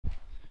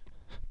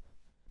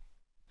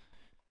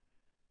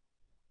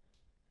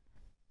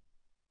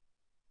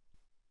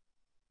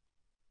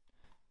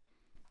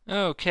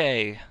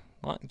Okay,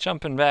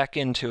 jumping back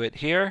into it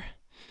here.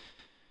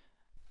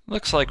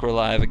 Looks like we're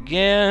live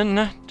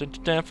again.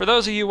 For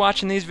those of you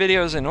watching these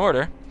videos in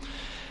order,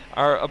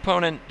 our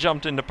opponent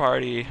jumped into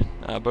party,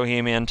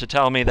 Bohemian, to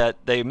tell me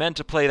that they meant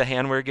to play the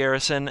Handwear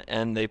Garrison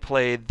and they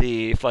played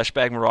the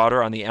Fleshbag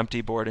Marauder on the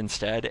empty board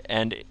instead,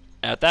 and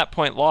at that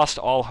point lost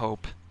all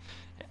hope,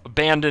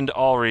 abandoned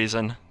all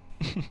reason.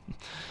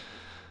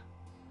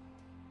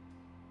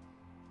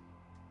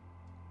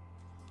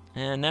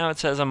 And now it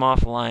says I'm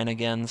offline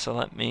again, so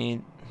let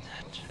me...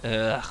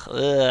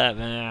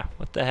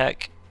 what the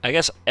heck? I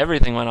guess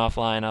everything went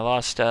offline. I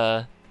lost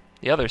the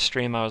other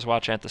stream I was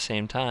watching at the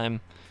same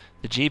time.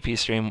 The GP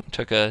stream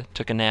took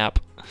a nap.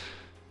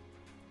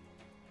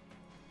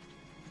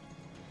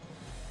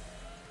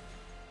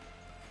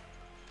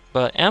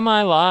 But am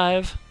I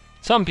live?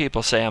 Some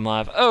people say I'm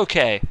live.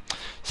 Okay,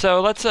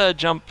 so let's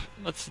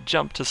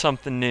jump to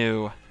something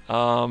new.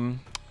 I mean,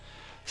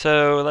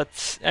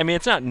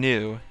 it's not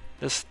new.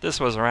 This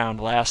was around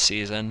last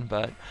season,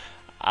 but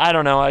I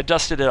don't know, I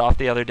dusted it off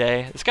the other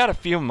day. It's got a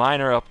few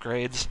minor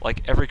upgrades,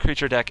 like every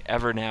creature deck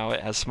ever now, it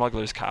has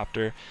Smuggler's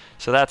Copter,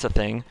 so that's a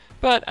thing.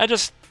 But I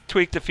just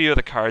tweaked a few of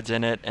the cards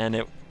in it, and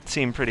it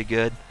seemed pretty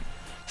good.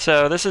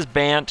 So this is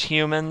Bant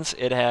Humans.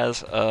 It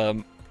has,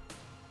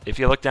 if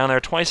you look down there,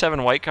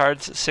 27 white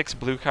cards, 6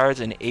 blue cards,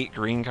 and 8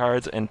 green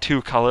cards, and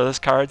 2 colorless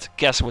cards.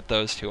 Guess what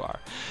those 2 are.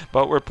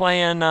 But we're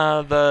playing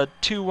the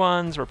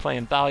 2/1s, we're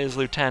playing Thalia's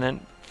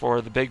Lieutenant for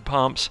the big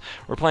pumps.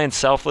 We're playing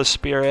Selfless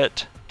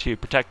Spirit to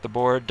protect the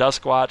board,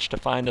 Duskwatch to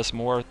find us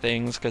more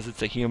things because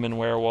it's a human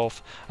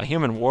werewolf, a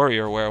human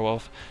warrior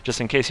werewolf,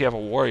 just in case you have a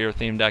warrior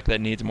themed deck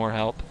that needs more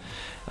help.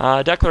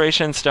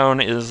 Declaration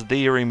Stone is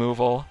the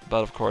removal,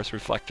 but of course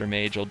Reflector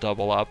Mage will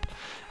double up.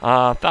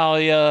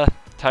 Thalia,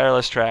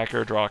 Tireless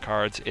Tracker, draw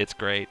cards, it's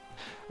great.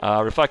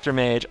 Reflector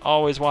Mage,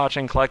 always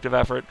watching, collective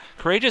effort.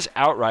 Courageous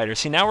Outrider.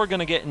 See, now we're going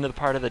to get into the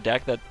part of the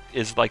deck that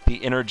is like the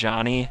inner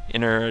Johnny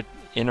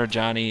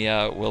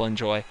will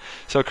enjoy.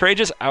 So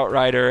Courageous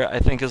Outrider, I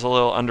think, is a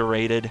little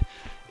underrated,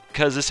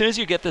 because as soon as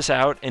you get this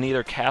out and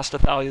either cast a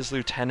Thalia's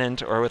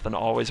Lieutenant or with an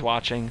Always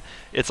Watching,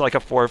 it's like a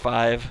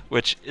 4/5,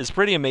 which is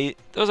pretty amazing.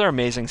 Those are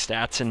amazing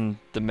stats in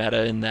the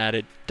meta in that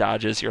it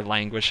dodges your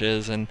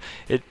languishes, and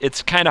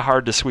it's kind of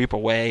hard to sweep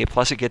away,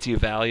 plus it gets you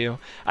value.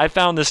 I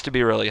found this to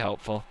be really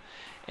helpful.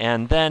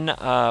 And then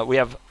we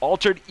have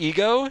Altered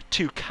Ego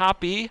to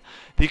copy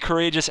the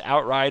Courageous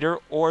Outrider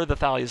or the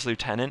Thalia's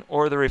Lieutenant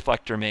or the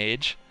Reflector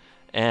Mage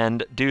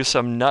and do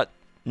some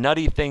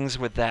nutty things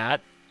with that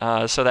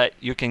so that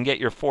you can get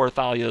your 4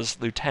 Thalia's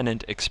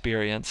Lieutenant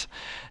experience.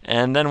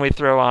 And then we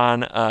throw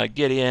on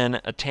Gideon,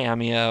 a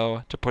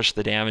Tamiyo to push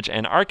the damage,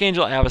 and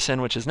Archangel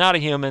Avacyn, which is not a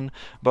human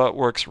but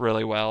works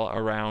really well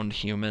around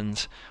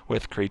humans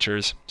with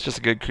creatures. It's just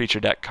a good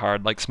creature deck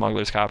card like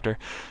Smuggler's Copter.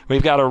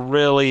 We've got a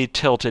really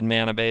tilted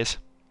mana base.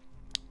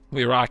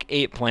 We rock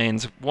 8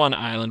 plains, 1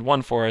 island,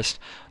 1 forest,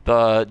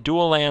 the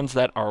dual lands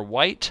that are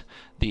white,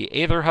 the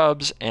Aether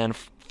Hubs, and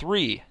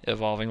 3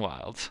 Evolving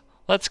Wilds.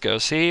 Let's go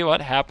see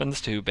what happens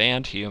to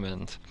Bant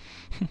Humans.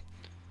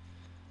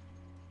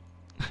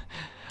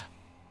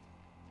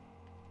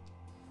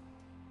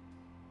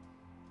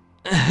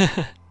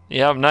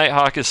 Yep,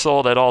 Nighthawk is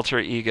sold at Alter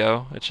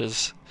Ego, which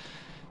is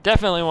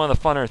definitely one of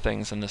the funner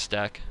things in this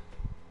deck.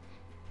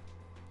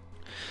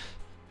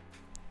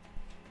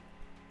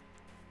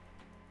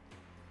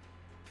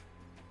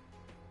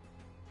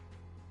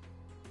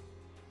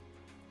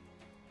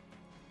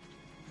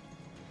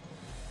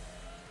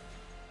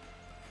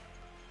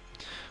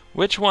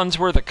 Which ones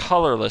were the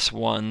colorless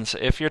ones?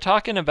 If you're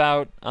talking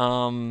about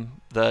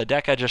the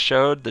deck I just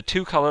showed, the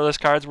 2 colorless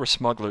cards were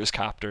Smuggler's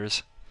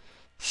Copters.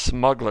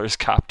 Smuggler's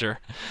Copter.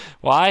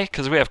 Why?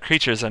 Because we have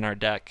creatures in our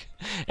deck.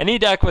 Any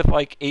deck with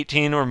like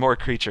 18 or more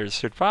creatures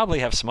should probably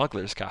have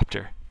Smuggler's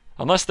Copter.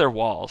 Unless they're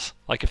walls.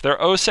 Like if they're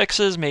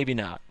 06s, maybe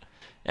not.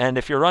 And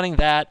if you're running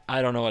that,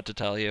 I don't know what to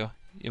tell you.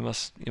 You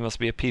must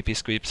be a Pee-Pee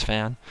Squeeps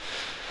fan.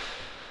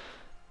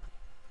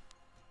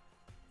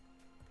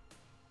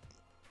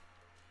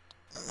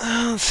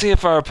 Let's see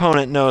if our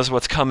opponent knows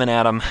what's coming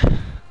at them.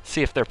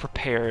 See if they're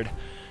prepared.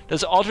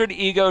 Does Altered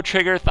Ego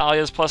trigger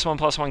Thalia's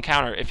 +1/+1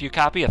 counter? If you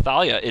copy a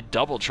Thalia, it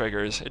double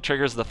triggers. It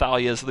triggers the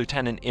Thalia's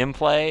Lieutenant in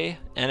play,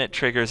 and it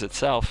triggers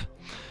itself.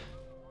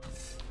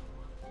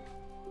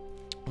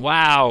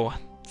 Wow.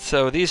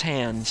 So these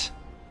hands.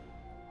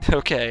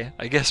 Okay,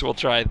 I guess we'll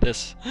try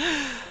this.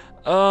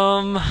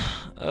 White.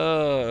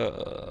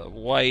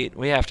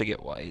 We have to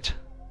get white.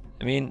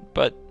 I mean,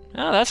 but...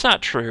 No, that's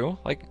not true.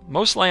 Like,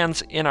 most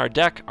lands in our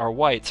deck are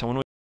white, so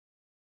when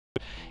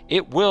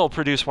it will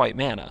produce white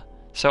mana.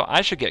 So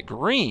I should get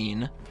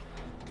green,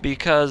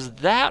 because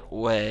that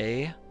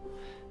way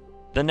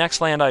the next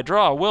land I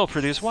draw will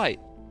produce white.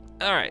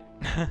 Alright.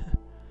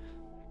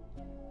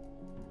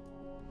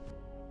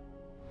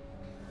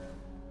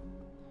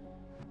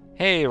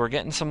 Hey, we're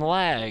getting some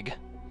lag.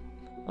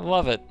 I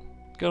love it.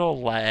 Good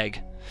old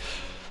lag.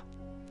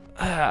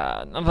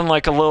 Nothing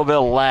like a little bit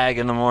of lag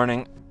in the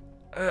morning.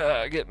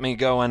 Get me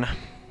going.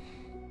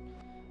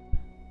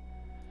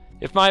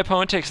 If my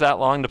opponent takes that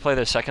long to play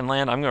their second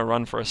land, I'm going to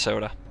run for a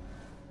soda.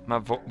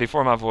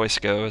 Before my voice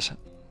goes.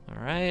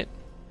 Alright.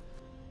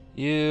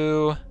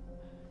 You,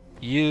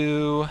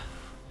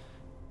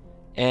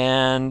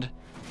 and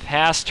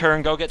pass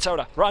turn, go get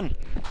soda. Run!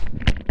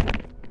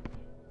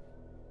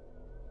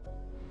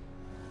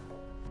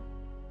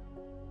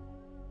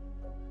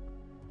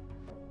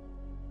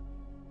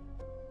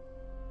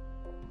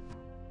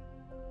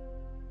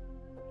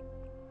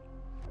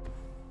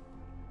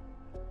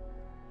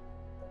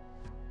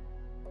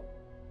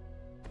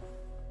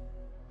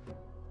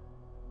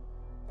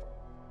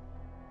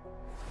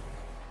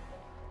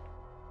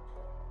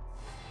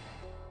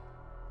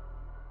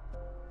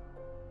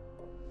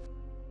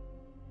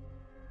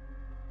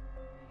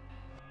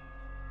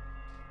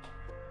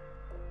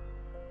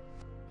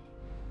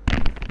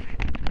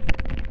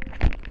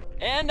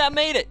 And I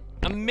made it!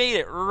 I made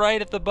it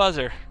right at the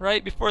buzzer,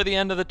 right before the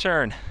end of the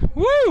turn.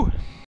 Woo!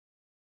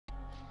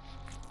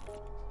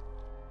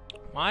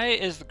 Why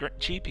is the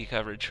GP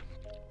coverage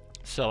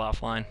still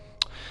offline?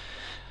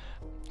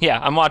 Yeah,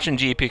 I'm watching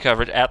GP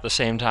coverage at the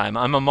same time.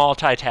 I'm a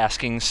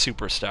multitasking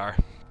superstar.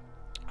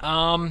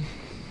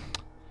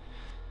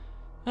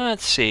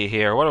 Let's see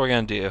here. What are we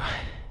gonna do?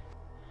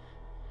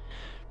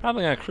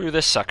 Probably gonna crew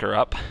this sucker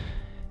up.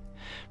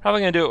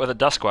 Probably gonna do it with a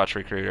Duskwatch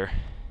Recruiter.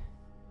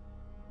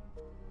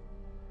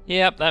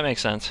 Yep, that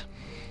makes sense.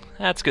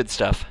 That's good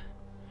stuff.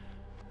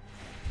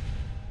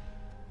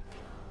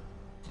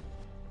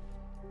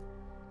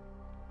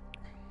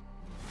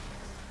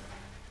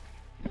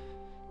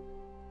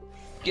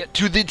 Get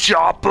to the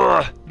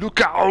chopper! Look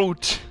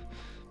out!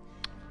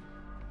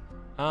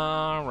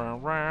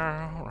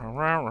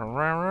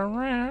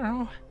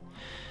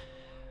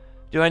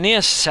 Do I need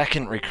a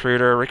second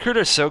Recruiter?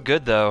 Recruiter's so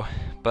good though,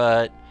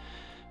 but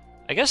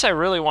I guess I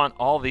really want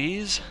all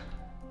these.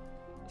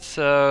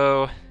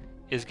 So,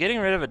 is getting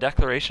rid of a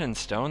Declaration in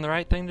Stone the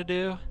right thing to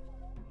do?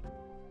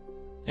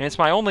 And it's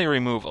my only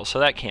removal, so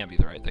that can't be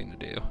the right thing to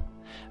do.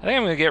 I think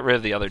I'm going to get rid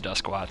of the other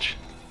Duskwatch.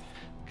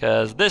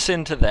 Because this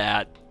into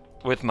that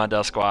with my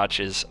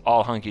Duskwatch is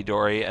all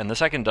hunky-dory, and the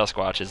second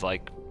Duskwatch is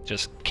like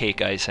just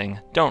cake icing.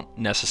 Don't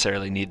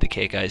necessarily need the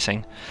cake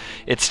icing.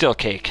 It's still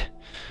cake.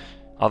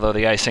 Although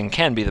the icing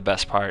can be the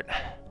best part.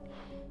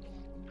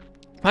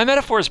 My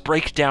metaphors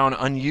break down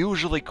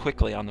unusually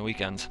quickly on the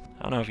weekends.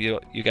 I don't know if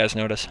you guys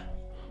notice.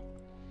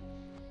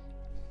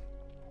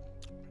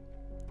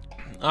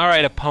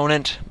 Alright,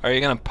 opponent, are you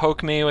going to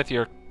poke me with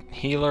your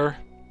healer?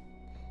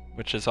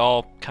 Which is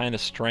all kind of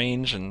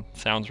strange and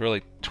sounds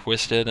really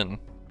twisted and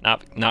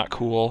not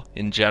cool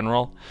in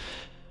general.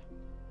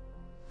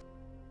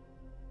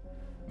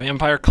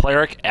 Vampire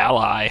Cleric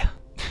Ally.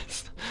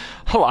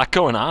 A lot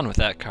going on with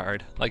that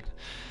card. Like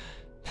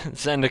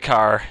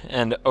Zendikar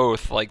and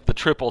Oath, like the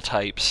triple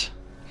types.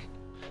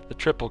 The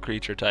triple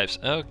creature types.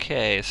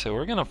 Okay, so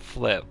we're going to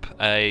flip.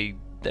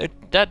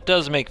 That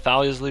does make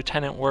Thalia's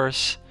Lieutenant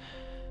worse.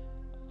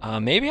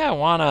 Maybe I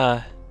want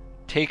to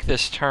take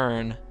this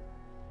turn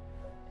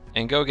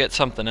and go get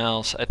something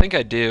else. I think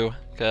I do,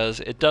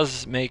 because it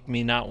does make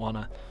me not want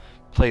to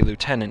play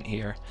Lieutenant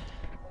here.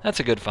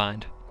 That's a good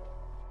find.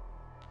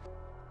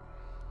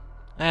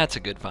 That's a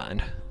good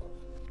find.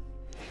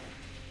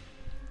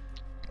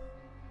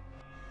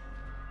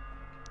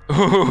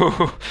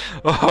 Ooh,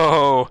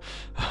 oh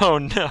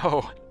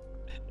no.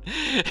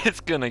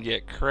 It's gonna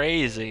get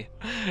crazy.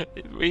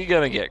 We're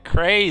gonna get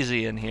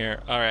crazy in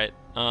here. Alright.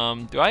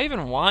 Do I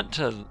even want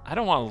to... I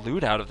don't want to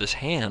loot out of this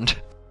hand.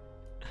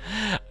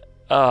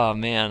 Oh,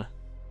 man.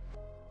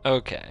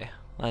 Okay,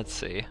 let's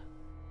see.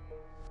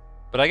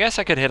 But I guess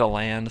I could hit a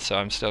land, so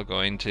I'm still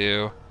going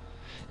to.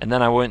 And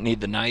then I wouldn't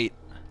need the knight.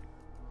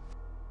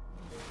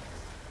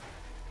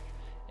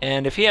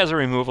 And if he has a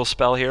removal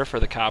spell here for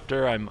the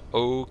Copter, I'm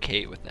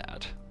okay with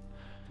that.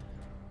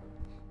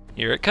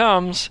 Here it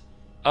comes.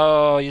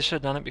 Oh, you should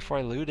have done it before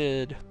I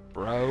looted,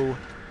 bro.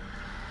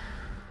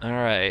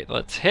 Alright,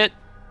 let's hit.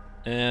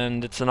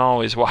 And it's an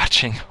always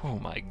watching. Oh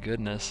my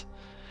goodness.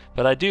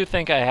 But I do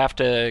think I have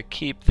to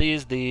keep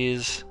these,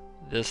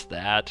 this,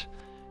 that.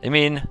 I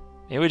mean,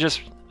 maybe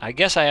just... I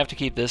guess I have to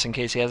keep this in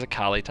case he has a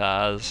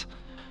Kalitas.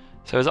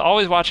 So is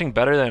always watching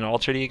better than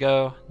Altered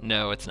Ego?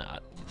 No, it's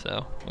not.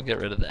 So we'll get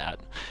rid of that.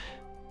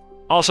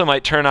 Also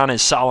might turn on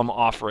his Solemn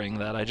Offering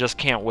that I just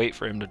can't wait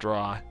for him to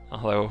draw.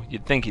 Although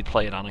you'd think he'd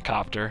play it on a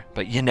Copter.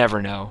 But you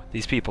never know.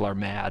 These people are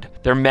mad.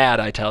 They're mad,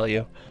 I tell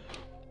you.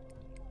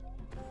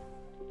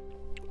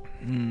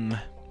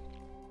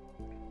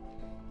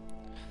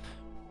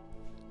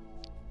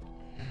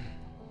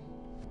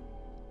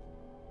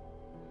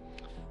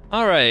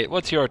 Alright,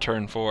 what's your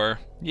turn for?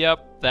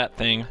 Yep, that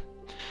thing.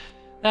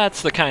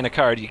 That's the kind of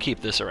card you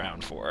keep this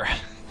around for.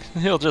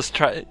 He'll just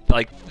try,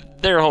 like,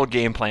 their whole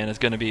game plan is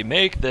going to be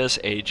make this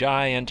a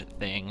giant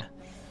thing.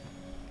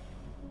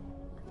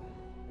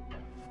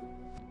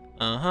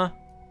 Uh-huh.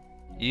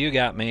 You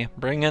got me.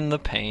 Bring in the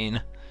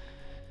pain.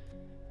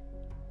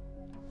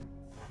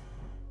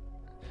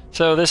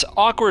 So this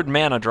awkward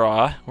mana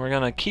draw, we're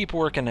going to keep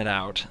working it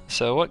out.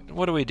 So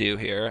what do we do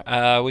here?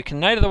 We can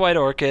Knight of the White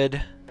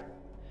Orchid.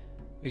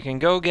 We can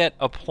go get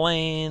a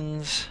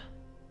plains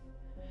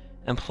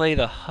and play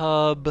the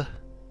hub.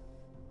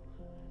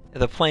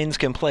 The plains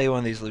can play one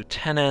of these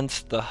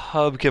lieutenants. The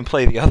hub can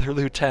play the other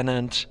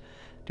lieutenant.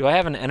 Do I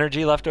have an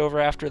energy left over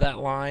after that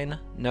line?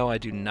 No, I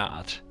do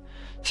not.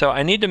 So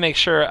I need to make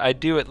sure I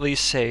do at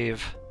least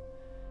save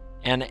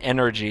an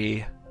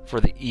energy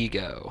for the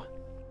ego.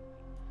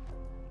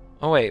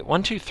 Oh wait,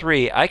 1, 2,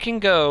 3. I can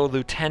go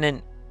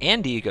lieutenant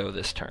and ego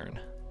this turn,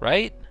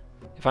 right?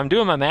 If I'm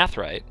doing my math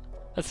right.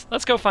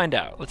 Let's go find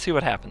out. Let's see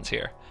what happens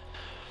here.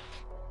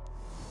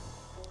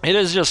 It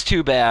is just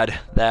too bad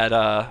that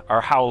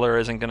our Howler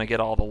isn't going to get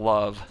all the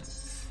love.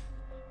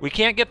 We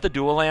can't get the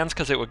dual lands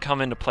because it would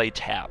come into play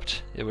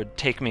tapped. It would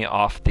take me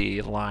off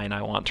the line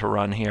I want to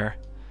run here.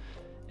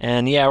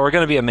 And yeah, we're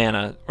going to be a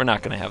mana. We're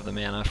not going to have the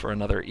mana for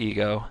another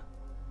ego.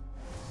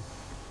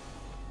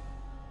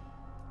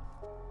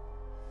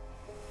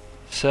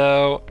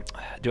 So,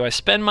 do I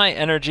spend my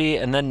energy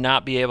and then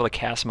not be able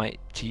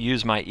to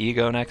use my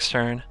ego next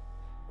turn?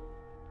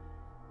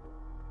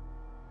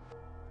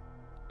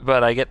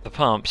 But I get the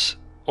pumps.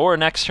 Or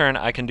next turn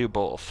I can do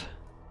both.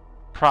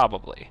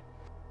 Probably.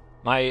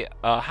 My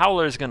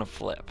Howler is going to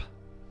flip.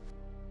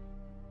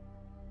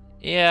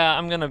 Yeah,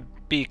 I'm going to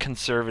be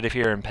conservative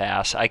here and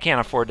pass. I can't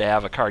afford to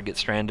have a card get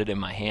stranded in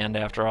my hand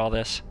after all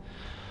this.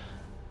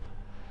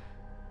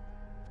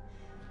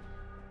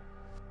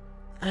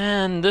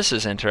 And this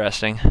is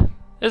interesting.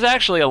 There's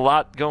actually a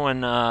lot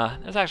going.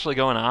 On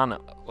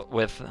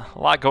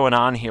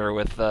here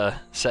with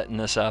setting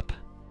this up,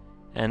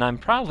 and I'm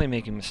probably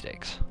making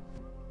mistakes.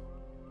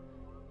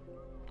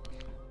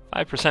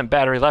 5%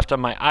 battery left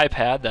on my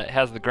iPad that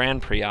has the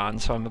Grand Prix on,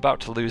 so I'm about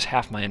to lose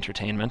half my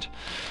entertainment.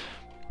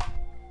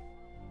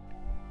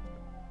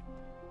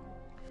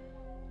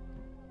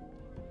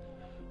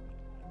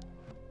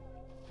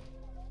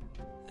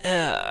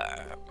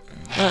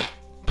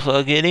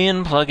 Plug it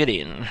in, plug it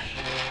in.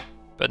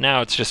 But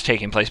now it's just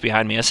taking place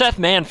behind me. A Seth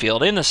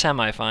Manfield in the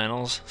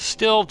semifinals,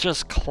 still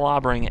just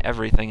clobbering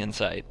everything in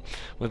sight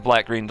with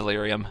Black-Green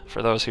Delirium,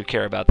 for those who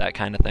care about that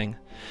kind of thing.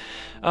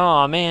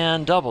 Oh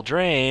man, double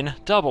drain,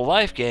 double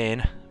life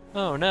gain.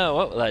 Oh no,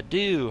 what will that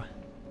do?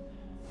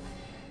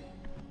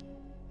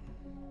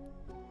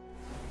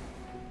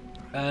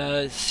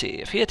 Let's see,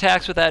 if he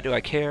attacks with that, do I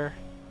care?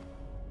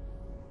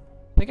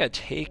 I think I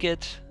take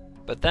it.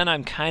 But then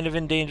I'm kind of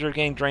in danger of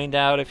getting drained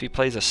out if he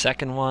plays a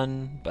second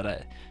one.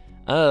 But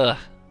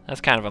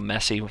that's kind of a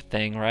messy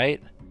thing,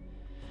 right?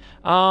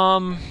 But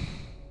I'm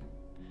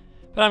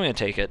gonna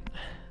take it.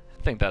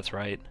 I think that's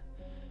right.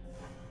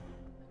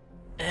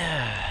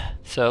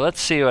 So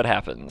let's see what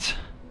happens.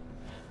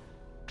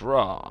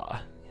 Draw.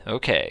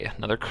 Okay,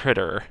 another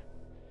critter.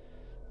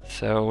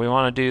 So we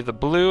want to do the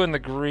blue and the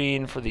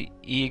green for the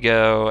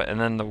ego, and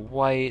then the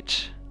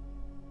white.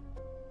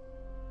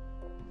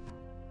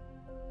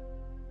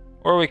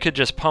 Or we could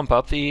just pump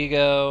up the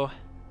ego.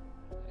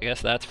 I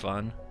guess that's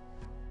fun.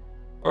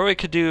 Or we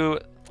could do...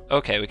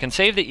 Okay, we can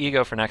save the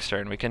ego for next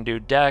turn. We can do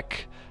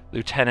deck,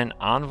 Lieutenant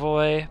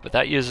Envoy, but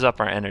that uses up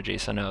our energy,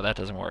 so no, that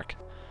doesn't work.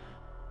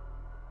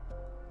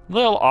 A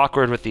little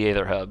awkward with the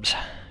Aether Hubs.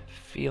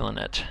 Feeling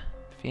it.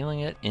 Feeling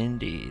it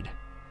indeed.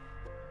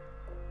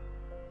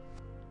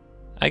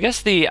 I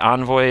guess the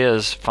Envoy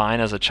is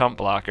fine as a chump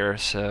blocker,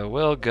 so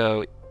we'll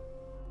go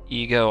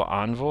Ego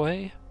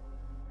Envoy.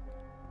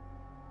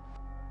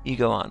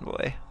 Ego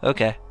Envoy.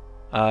 Okay.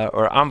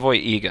 Or Envoy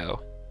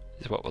Ego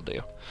is what we'll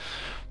do.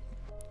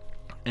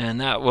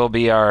 And that will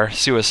be our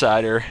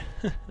Suicider.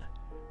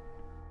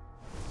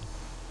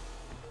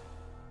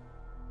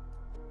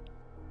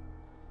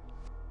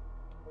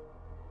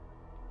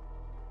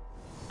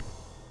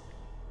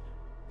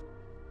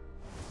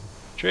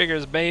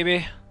 Triggers,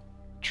 baby.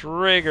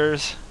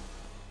 Triggers.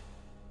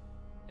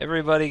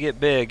 Everybody get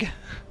big.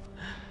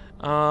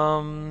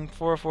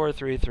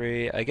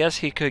 4-4-3-3. I guess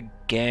he could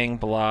gang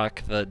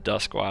block the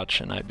Duskwatch,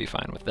 and I'd be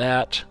fine with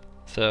that.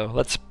 So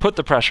let's put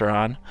the pressure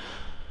on.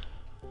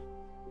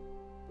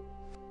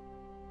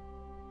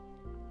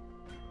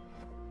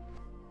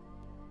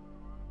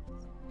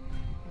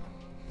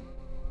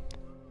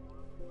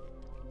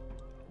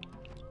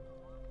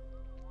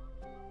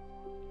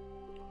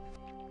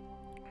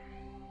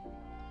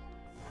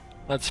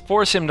 Let's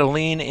force him to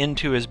lean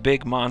into his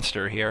big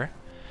monster here.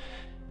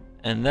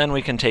 And then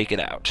we can take it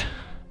out.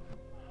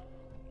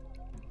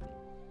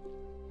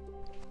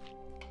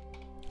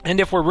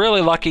 And if we're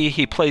really lucky,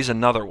 he plays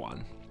another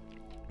one.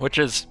 Which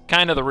is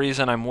kind of the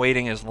reason I'm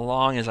waiting as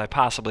long as I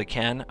possibly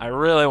can. I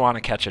really want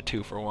to catch a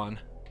 2-for-1.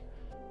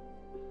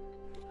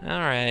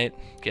 Alright,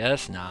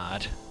 guess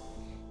not.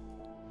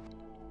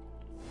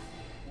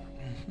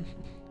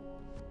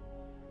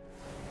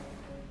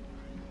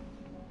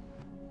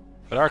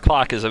 But our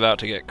clock is about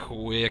to get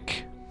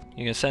quick.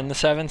 You gonna send the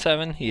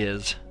 7-7? He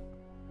is.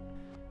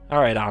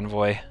 Alright,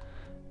 Envoy.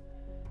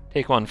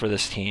 Take one for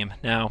this team.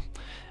 Now,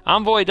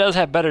 Envoy does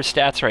have better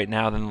stats right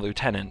now than the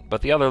Lieutenant,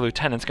 but the other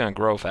Lieutenant's going to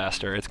grow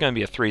faster. It's going to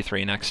be a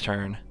 3-3 next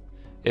turn.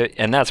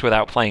 And that's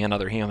without playing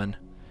another human.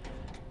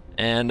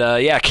 And,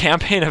 yeah,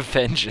 Campaign of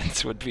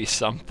Vengeance would be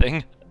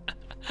something.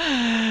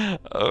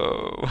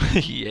 Oh,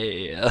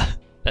 yeah.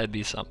 That'd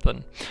be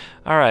something.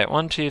 Alright,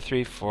 1, 2,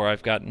 3, 4.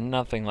 I've got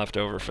nothing left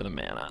over for the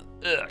mana.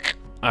 Ugh.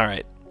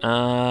 Alright.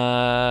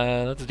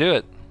 Let's do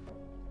it.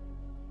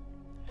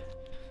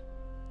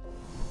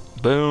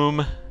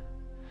 Boom.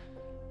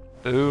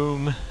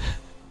 Boom.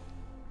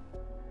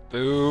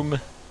 Boom.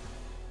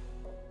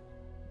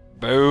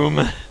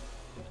 Boom.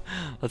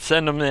 Let's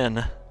send them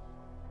in.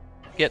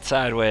 Get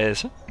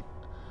sideways.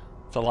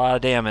 It's a lot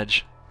of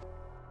damage.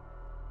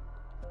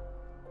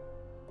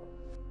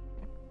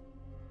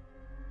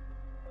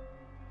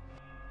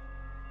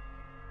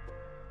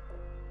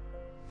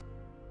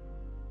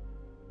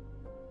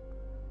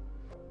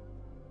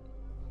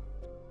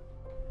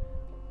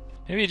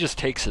 Maybe he just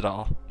takes it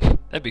all.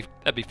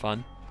 That'd be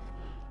fun.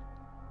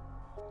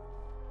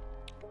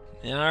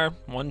 Yeah,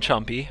 one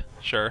chumpy,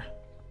 sure.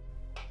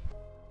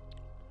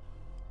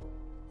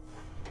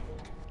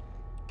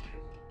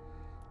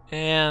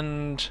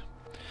 And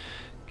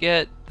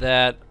get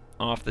that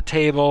off the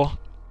table.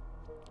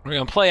 We're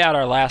gonna play out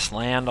our last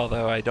land,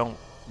 although I don't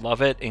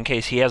love it. In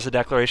case he has a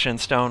Declaration in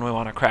Stone, we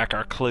want to crack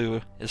our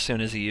clue as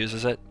soon as he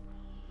uses it.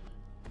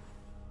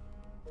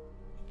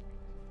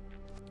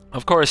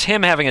 Of course,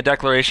 him having a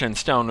Declaration in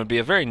Stone would be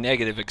a very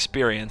negative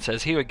experience,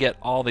 as he would get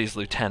all these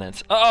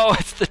lieutenants. Oh,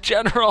 it's the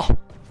General!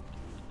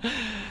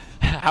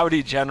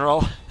 Howdy,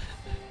 General.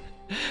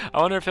 I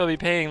wonder if he'll be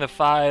paying the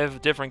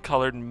 5 different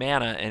colored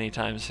mana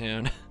anytime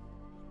soon.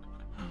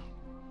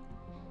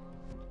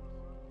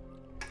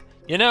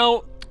 You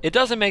know, it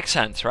doesn't make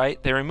sense,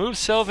 right? They removed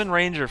Sylvan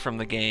Ranger from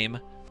the game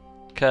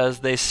because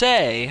they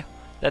say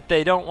that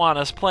they don't want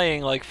us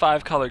playing like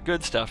 5-color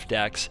good stuff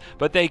decks,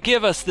 but they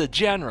give us the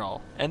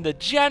General, and the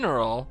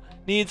General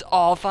needs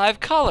all 5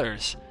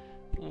 colors.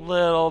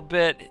 Little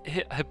bit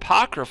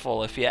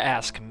hypocritical if you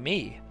ask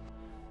me.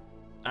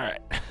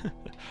 Alright.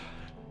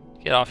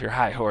 Get off your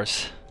high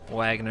horse,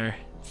 Wagner.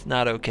 It's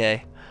not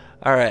okay.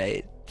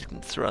 Alright,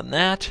 let's run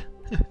that.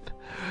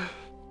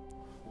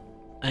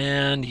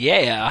 And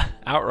yeah,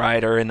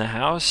 Outrider in the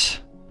house.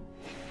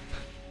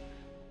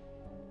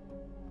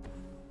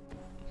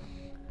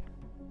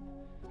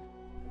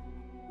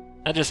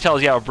 That just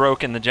tells you how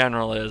broken the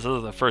General is. This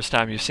is the first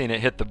time you've seen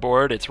it hit the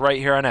board. It's right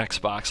here on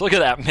Xbox. Look at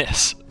that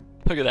miss.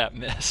 Look at that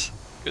miss.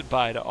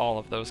 Goodbye to all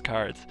of those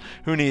cards.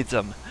 Who needs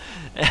them?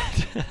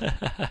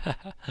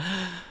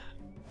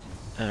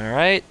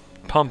 Alright.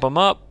 Pump them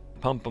up.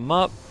 Pump them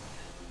up.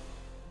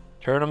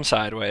 Turn them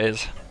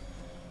sideways.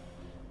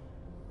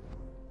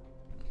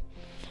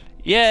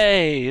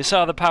 Yay! You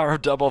saw the power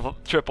of double,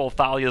 triple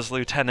Thalia's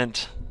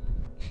Lieutenant.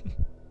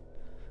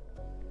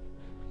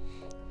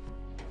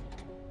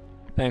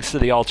 Thanks to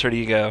the Altered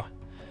Ego.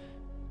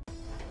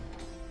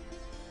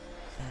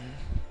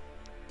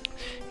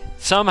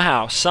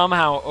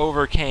 Somehow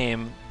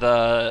overcame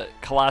the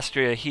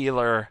Kalastria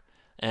Healer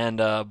and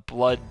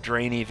Blood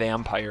Drainy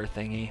Vampire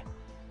thingy.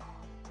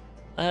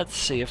 Let's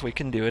see if we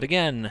can do it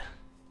again.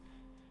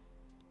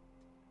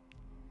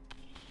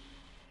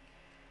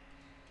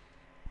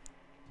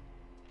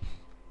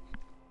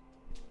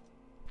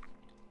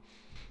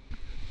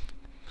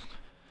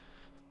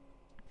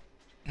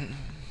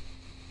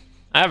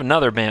 I have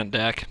another Bant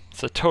deck.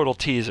 It's a total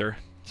teaser.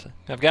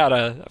 I've got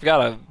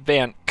a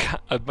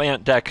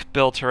Bant deck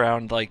built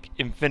around like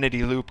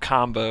infinity loop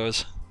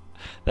combos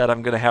that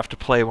I'm gonna have to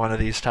play one of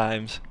these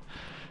times.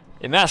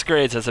 It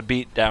masquerades as a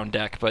beatdown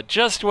deck, but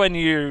just when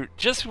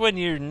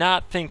you're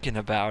not thinking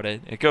about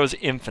it, it goes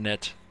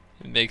infinite.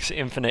 It makes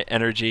infinite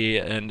energy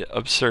and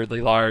absurdly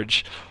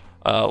large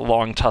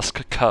long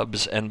tusk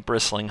cubs and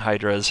bristling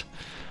hydras.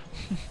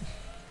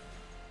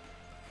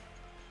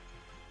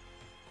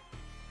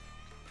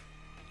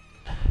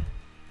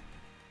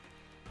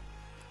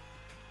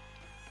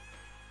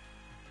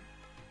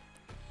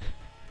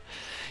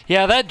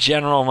 Yeah, that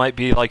General might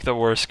be like the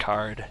worst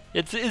card.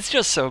 It's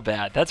just so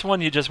bad. That's one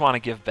you just want to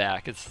give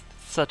back. It's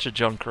such a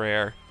junk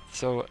rare.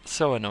 So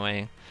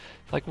annoying.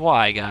 Like,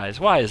 why, guys?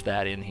 Why is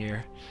that in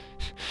here?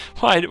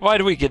 Why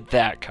do we get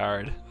that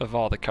card of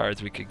all the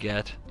cards we could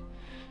get?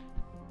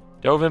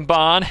 Dovin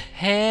Bond?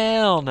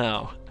 Hell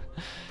no.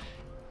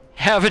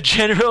 Have a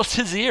General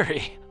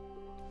Taziri.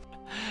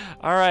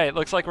 Alright,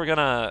 looks like we're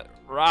gonna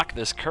rock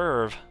this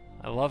curve.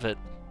 I love it.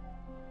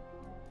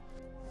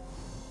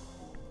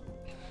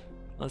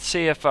 Let's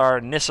see if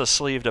our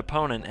Nissa-sleeved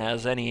opponent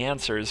has any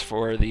answers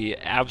for the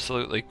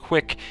absolutely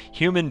quick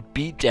human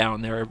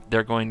beatdown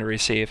they're going to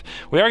receive.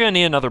 We are going to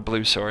need another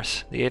blue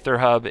source. The Aether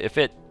Hub, if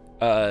it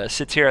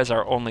sits here as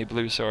our only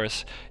blue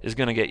source, is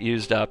going to get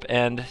used up.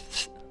 And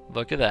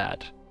look at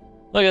that.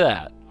 Look at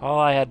that. All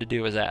I had to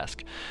do was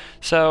ask.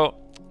 So,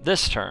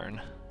 this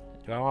turn,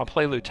 do I want to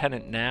play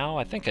Lieutenant now?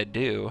 I think I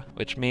do,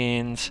 which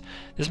means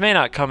this may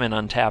not come in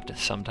untapped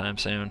sometime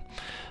soon.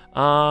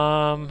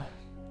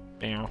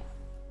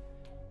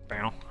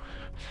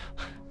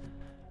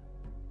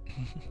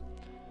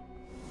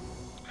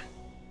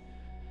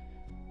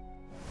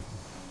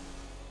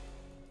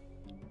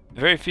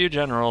 Very few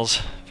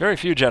generals. Very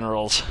few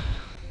generals.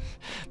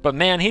 But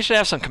man, he should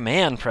have some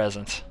command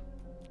presence.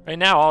 Right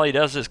now, all he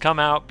does is come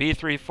out,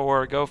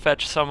 B3-4, go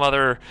fetch some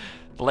other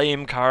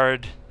lame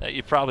card that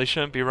you probably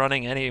shouldn't be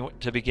running any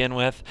to begin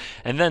with,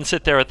 and then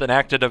sit there with an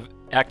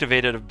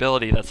activated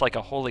ability that's like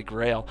a holy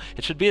grail.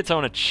 It should be its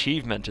own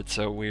achievement, it's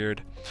so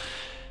weird.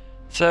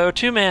 So,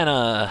 2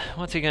 mana,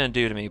 what's he gonna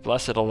do to me?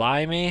 Blessed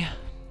Ally me?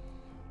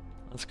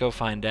 Let's go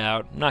find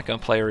out. I'm not gonna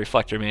play a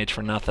Reflector Mage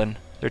for nothing.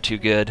 They're too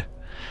good.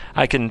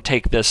 I can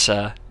take this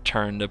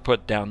turn to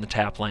put down the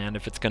tap land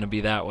if it's gonna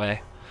be that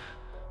way.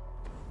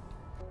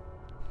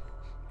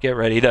 Get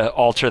ready to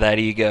alter that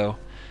ego.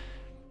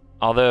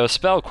 Although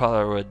Spell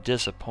Queller would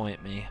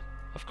disappoint me.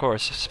 Of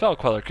course, Spell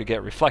Queller could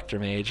get Reflector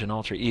Mage and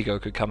Alter Ego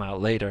could come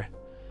out later.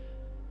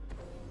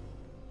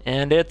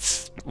 And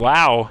it's...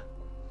 wow.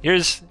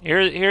 Here's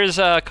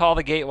Call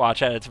the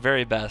Gatewatch at its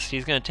very best.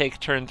 He's going to take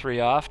turn 3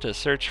 off to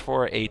search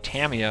for a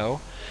Tamiyo.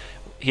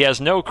 He has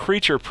no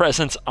creature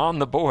presence on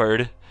the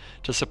board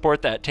to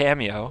support that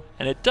Tamiyo.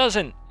 And it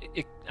doesn't...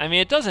 I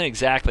mean, it doesn't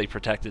exactly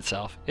protect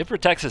itself. It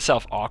protects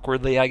itself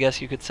awkwardly, I guess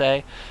you could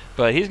say.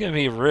 But he's going to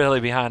be really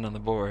behind on the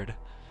board.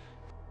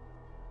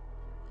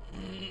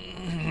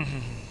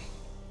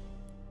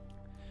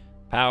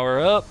 Power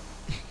up.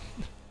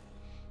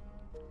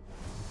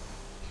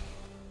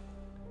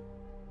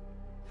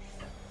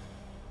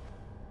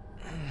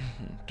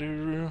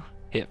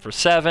 Hit for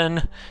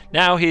 7.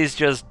 Now he's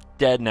just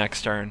dead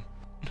next turn.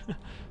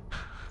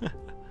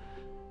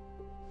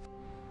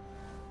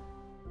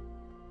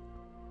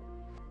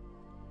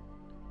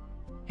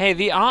 Hey,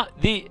 the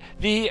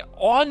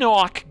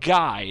Aunok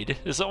guide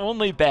is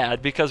only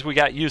bad because we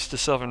got used to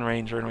Sylvan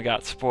Ranger and we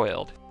got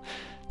spoiled.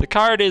 The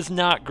card is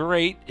not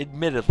great,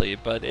 admittedly,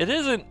 but it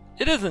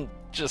isn't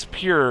just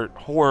pure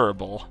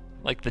horrible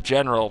like the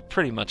General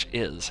pretty much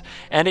is.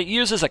 And it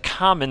uses a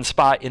common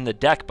spot in the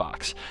deck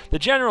box. The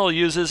General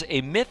uses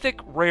a mythic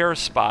rare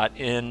spot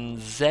in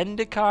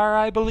Zendikar,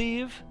 I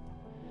believe?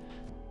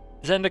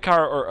 Zendikar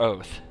or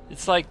Oath.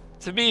 It's like,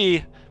 to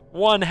me,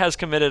 one has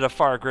committed a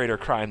far greater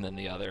crime than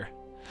the other.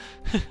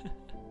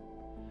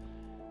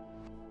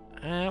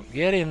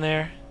 Get in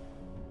there.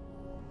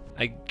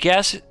 I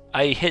guess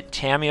I hit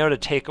Tamiyo to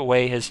take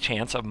away his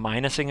chance of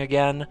minusing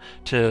again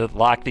to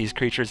lock these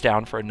creatures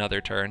down for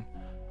another turn.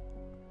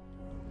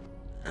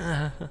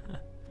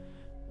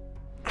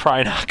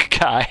 Krynock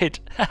Guide.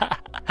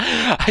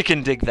 I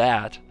can dig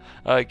that.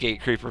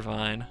 Gate Creeper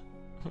Vine.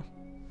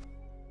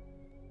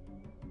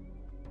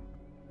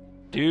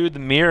 Dude, the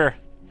mirror.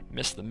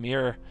 Missed the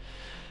mirror.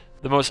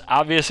 The most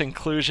obvious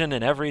inclusion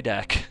in every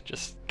deck.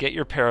 Just get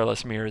your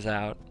Perilous Mirrors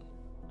out.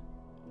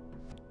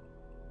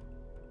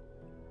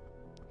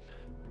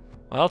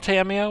 Well,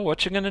 Tamiyo,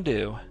 what you gonna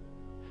do?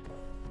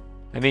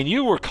 I mean,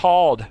 you were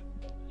called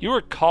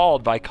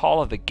by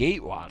Call of the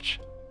Gatewatch.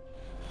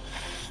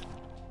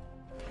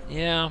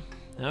 Yeah,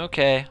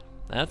 okay,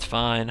 that's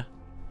fine.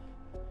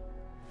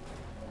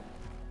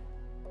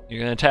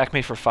 You're gonna attack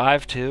me for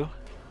 5 too?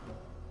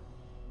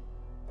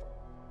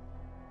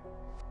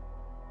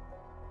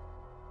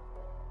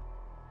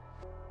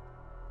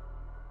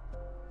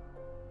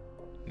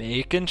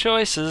 Making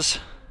choices.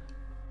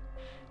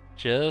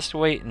 Just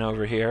waiting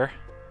over here.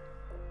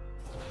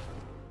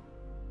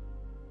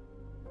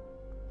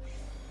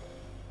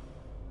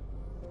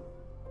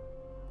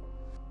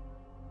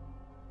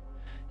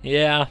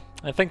 Yeah,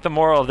 I think the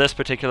moral of this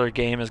particular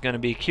game is going to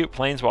be cute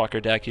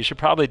Planeswalker deck. You should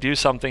probably do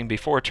something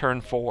before turn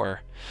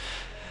 4.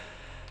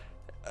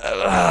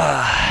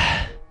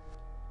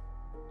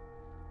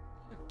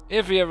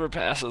 If he ever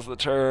passes the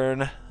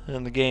turn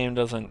and the game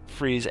doesn't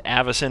freeze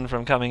Avacyn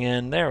from coming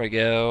in, there we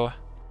go.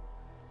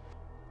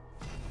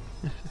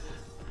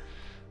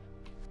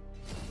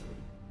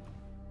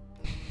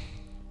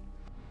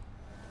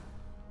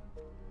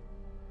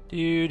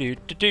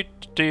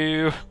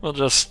 We'll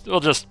just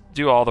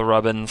do all the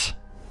rubbins.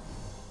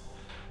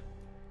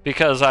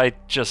 Because I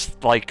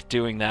just like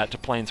doing that to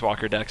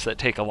Planeswalker decks that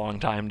take a long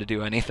time to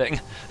do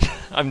anything.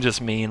 I'm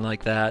just mean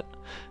like that.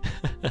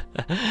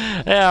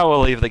 Yeah,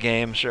 we'll leave the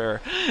game,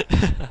 sure.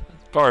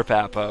 Poor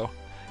Papo.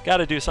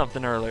 Gotta do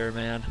something earlier,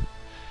 man.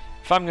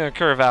 If I'm gonna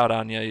curve out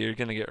on you, you're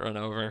gonna get run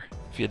over.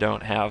 If you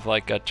don't have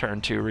like a turn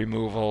 2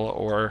 removal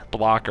or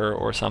blocker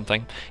or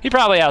something. He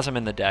probably has him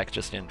in the deck,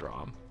 just didn't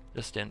draw him.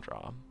 Just didn't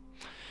draw him.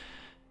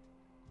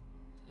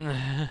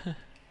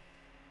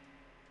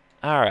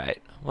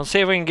 Alright, we'll see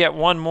if we can get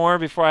one more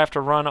before I have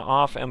to run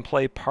off and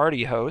play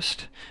Party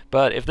Host.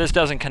 But if this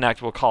doesn't connect,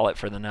 we'll call it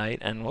for the night.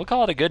 And we'll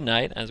call it a good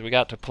night, as we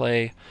got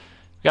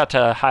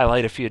to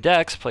highlight a few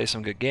decks, play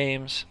some good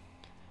games.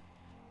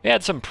 We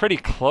had some pretty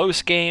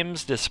close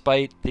games,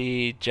 despite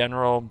the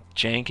general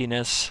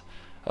jankiness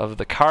of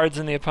the cards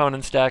in the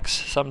opponent's decks.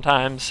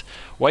 Sometimes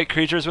white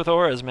creatures with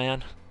auras,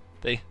 man.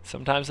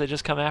 Sometimes they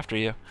just come after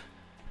you.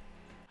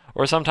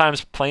 Or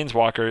sometimes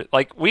Planeswalker,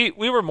 like, we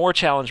were more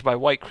challenged by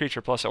white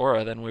creature plus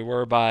aura than we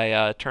were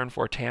by turn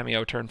 4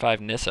 Tamiyo, turn 5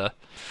 Nissa.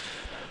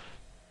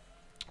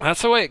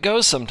 That's the way it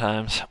goes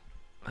sometimes.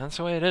 That's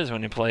the way it is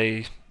when you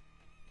play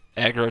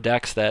aggro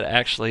decks that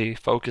actually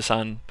focus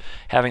on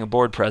having a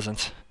board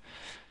presence.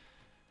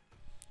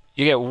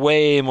 you get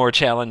way more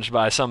challenged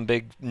by some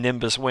big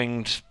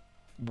Nimbus-winged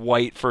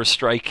white first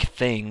strike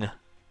thing.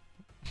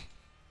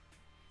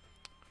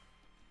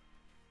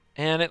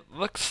 And it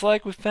looks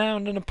like we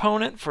found an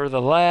opponent for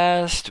the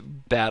last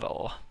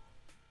battle.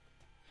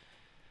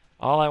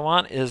 All I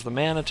want is the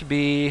mana to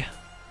be...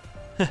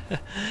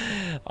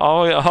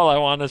 all I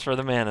want is for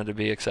the mana to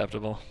be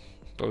acceptable.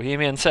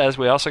 Bohemian says,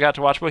 we also got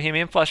to watch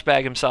Bohemian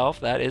fleshbag himself.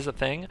 That is a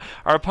thing.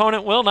 Our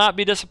opponent will not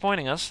be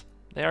disappointing us.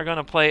 They are going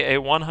to play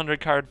a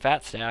 100-card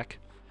fat stack.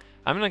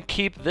 I'm going to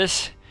keep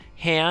this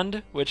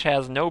hand, which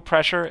has no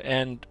pressure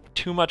and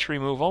too much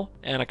removal,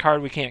 and a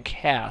card we can't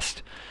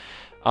cast.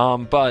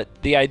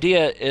 But the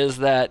idea is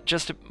that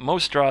just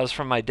most draws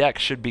from my deck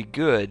should be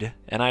good,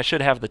 and I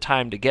should have the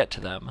time to get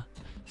to them.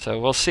 So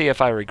we'll see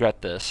if I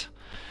regret this.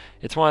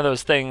 It's one of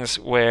those things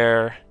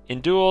where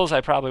in Duels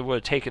I probably would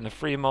have taken the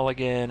free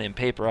mulligan. In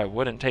paper I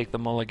wouldn't take the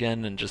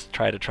mulligan and just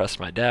try to trust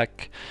my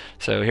deck.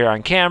 So here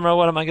on camera,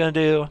 what am I going to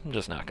do? I'm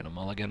just not going to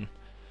mulligan.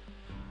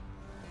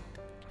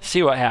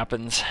 See what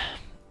happens.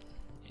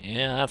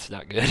 Yeah, that's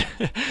not good.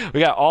 We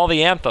got all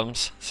the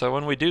anthems, so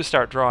when we do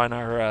start drawing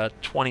our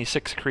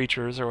 26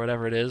 creatures or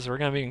whatever it is, we're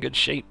going to be in good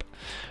shape.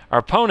 Our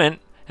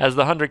opponent has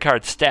the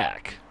 100-card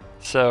stack,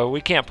 so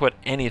we can't put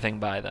anything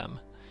by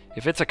them.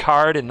 If it's a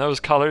card in those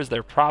colors,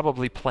 they're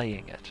probably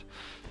playing it.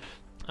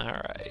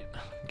 Alright,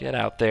 get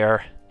out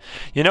there.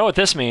 You know what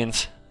this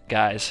means,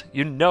 guys.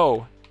 You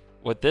know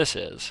what this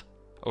is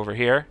over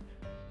here.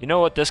 You know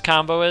what this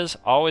combo is?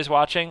 Always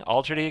watching,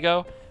 Altered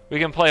Ego. We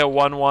can play a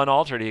 1-1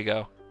 Altered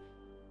Ego.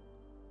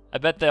 I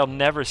bet they'll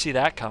never see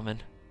that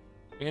coming.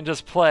 We can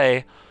just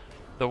play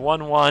the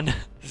 1-1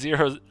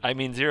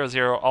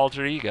 0-0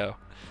 Altered Ego.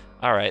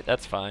 Alright,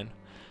 that's fine.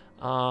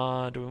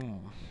 I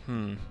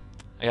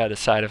gotta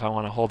decide if I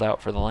want to hold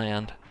out for the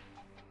land.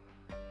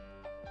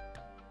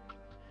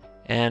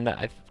 And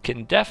I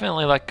can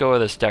definitely let go of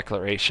this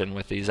declaration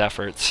with these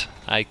efforts.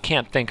 I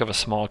can't think of a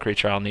small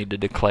creature I'll need to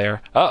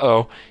declare.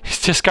 Uh-oh,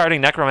 he's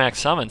discarding Necromantic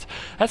Summons.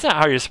 That's not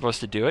how you're supposed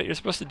to do it. You're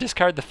supposed to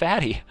discard the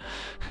fatty.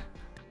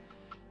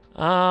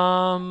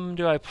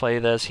 Do I play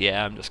this?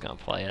 Yeah, I'm just gonna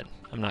play it.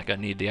 I'm not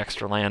gonna need the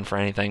extra land for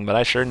anything, but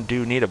I sure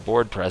do need a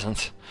board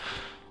presence.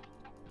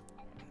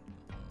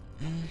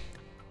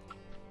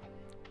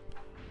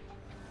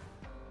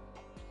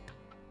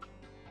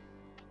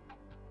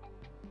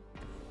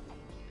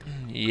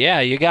 Yeah,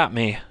 you got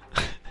me.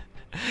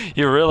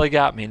 You really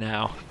got me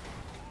now.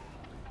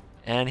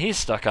 And he's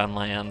stuck on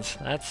lands.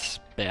 That's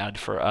bad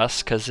for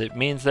us, because it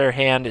means their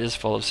hand is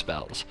full of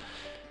spells.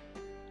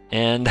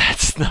 And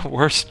that's the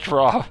worst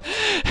draw.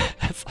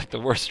 That's like the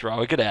worst draw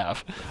we could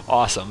have.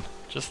 Awesome.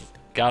 Just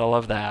gotta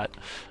love that.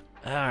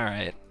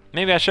 Alright.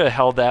 Maybe I should have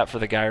held that for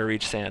the Gaia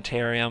Reach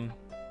Sanitarium.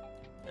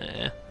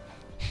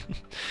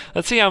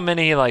 Let's see how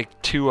many,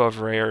 like, 2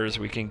 of rares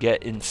we can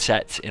get in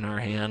sets in our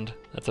hand.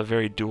 That's a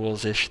very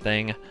Duels-ish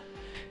thing.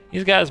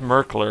 He's got his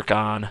Murklurk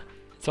on.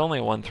 It's only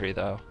a 1-3,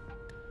 though.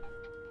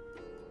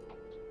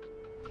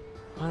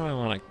 What do I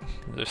want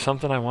to... Is there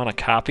something I want to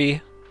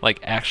copy? Like,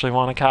 actually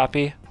want to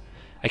copy?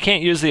 I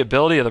can't use the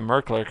ability of the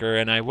Murklurker,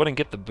 and I wouldn't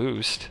get the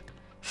boost.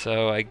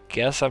 So I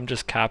guess I'm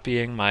just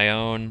copying my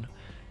own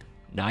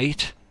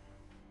Knight?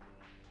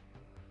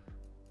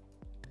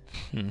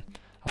 I'll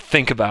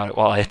think about it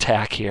while I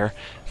attack here.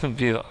 It would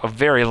be a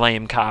very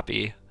lame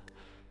copy.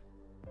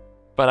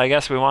 But I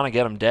guess we want to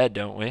get him dead,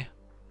 don't we?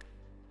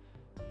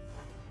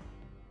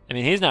 I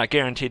mean, he's not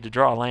guaranteed to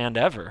draw land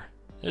ever.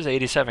 There's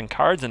 87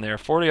 cards in there.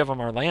 40 of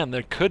them are land.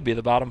 There could be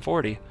the bottom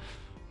 40.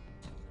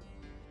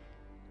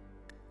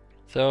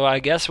 So I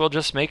guess we'll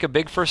just make a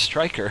big first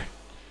striker.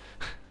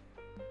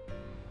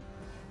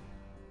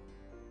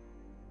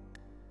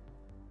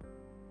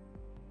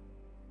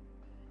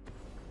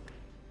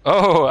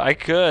 Oh, I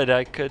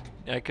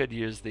could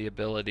use the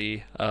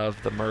ability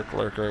of the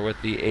Murklurker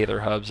with the Aether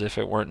Hubs if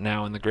it weren't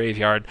now in the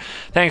graveyard.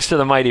 Thanks to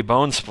the mighty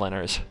Bone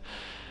Splinters.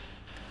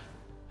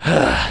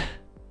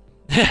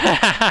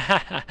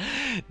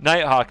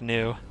 Nighthawk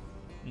knew.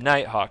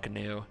 Nighthawk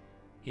knew.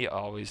 He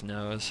always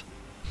knows.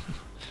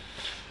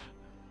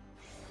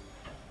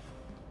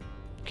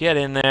 Get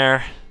in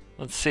there.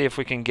 Let's see if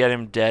we can get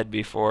him dead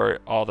before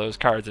all those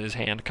cards in his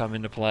hand come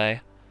into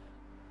play.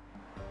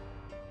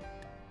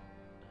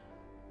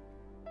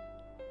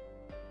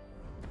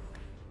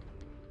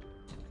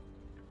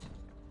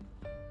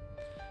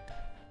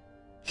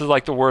 This is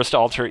like the worst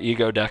Alter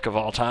Ego deck of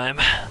all time.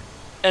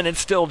 And it's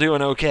still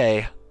doing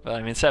okay. But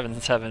I mean,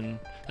 7/7.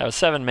 That was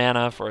 7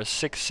 mana for a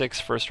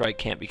 6/6 first strike,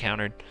 can't be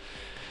countered.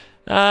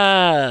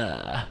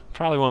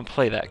 Probably won't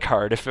play that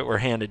card if it were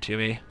handed to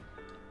me.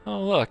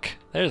 Oh, look.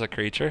 There's a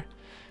creature.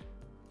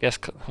 Guess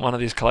one of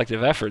these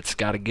collective efforts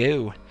gotta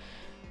go.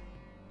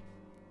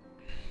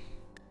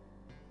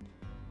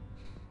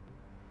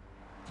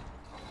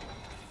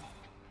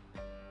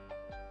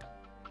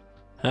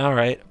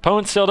 Alright.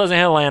 Opponent still doesn't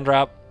have a land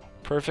drop.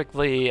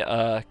 Perfectly,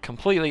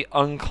 completely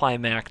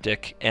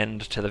unclimactic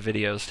end to the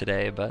videos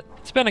today, but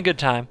it's been a good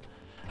time.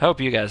 I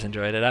hope you guys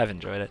enjoyed it. I've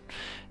enjoyed it.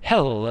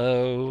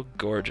 Hello,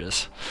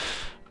 gorgeous.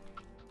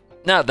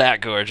 Not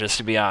that gorgeous,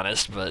 to be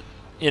honest, but,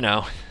 you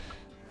know,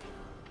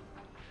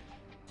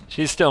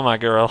 She's still my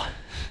girl.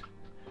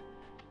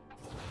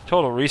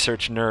 Total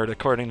research nerd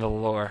according to the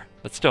lore,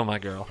 but still my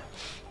girl.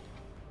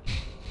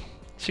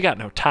 She got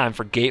no time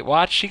for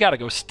Gatewatch. She gotta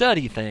go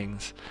study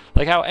things.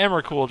 Like how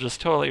Emrakul just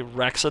totally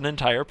wrecks an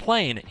entire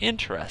plane.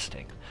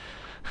 Interesting.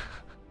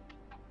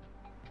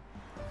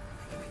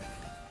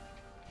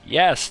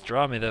 Yes,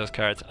 draw me those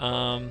cards. Do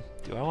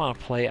I want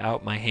to play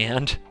out my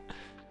hand?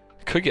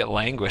 Could get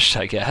languished,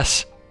 I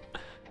guess.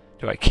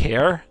 Do I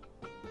care?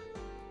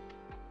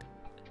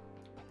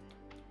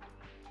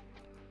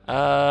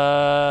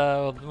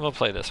 We'll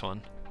play this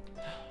one.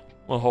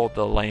 We'll hold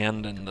the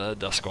land and the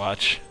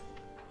Duskwatch.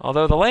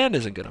 Although the land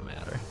isn't gonna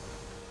matter.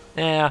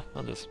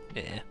 I'll just,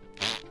 I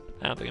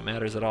don't think it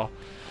matters at all.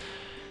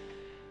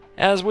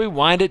 As we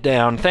wind it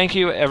down, thank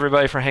you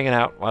everybody for hanging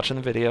out, watching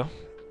the video.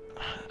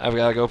 I've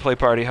gotta go play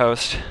party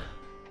host.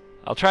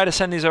 I'll try to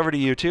send these over to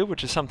YouTube,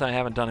 which is something I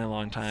haven't done in a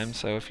long time,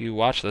 so if you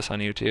watch this on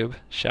YouTube,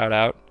 shout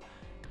out.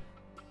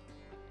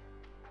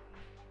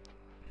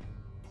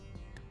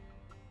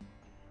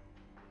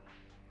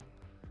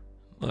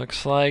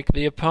 Looks like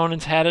the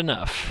opponents had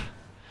enough.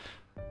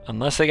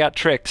 Unless they got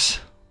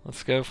tricks.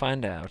 Let's go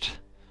find out.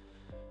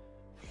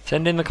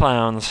 Send in the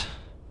clowns.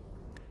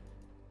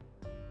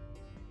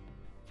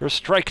 For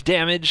strike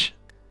damage.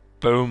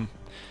 Boom.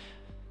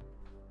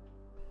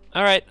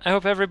 Alright, I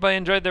hope everybody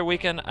enjoyed their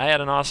weekend. I had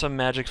an awesome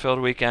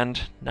magic-filled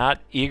weekend. Not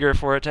eager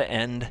for it to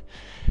end.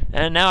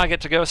 And now I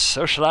get to go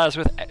socialize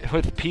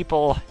with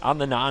people on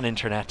the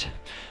non-internet.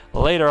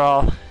 Later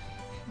all.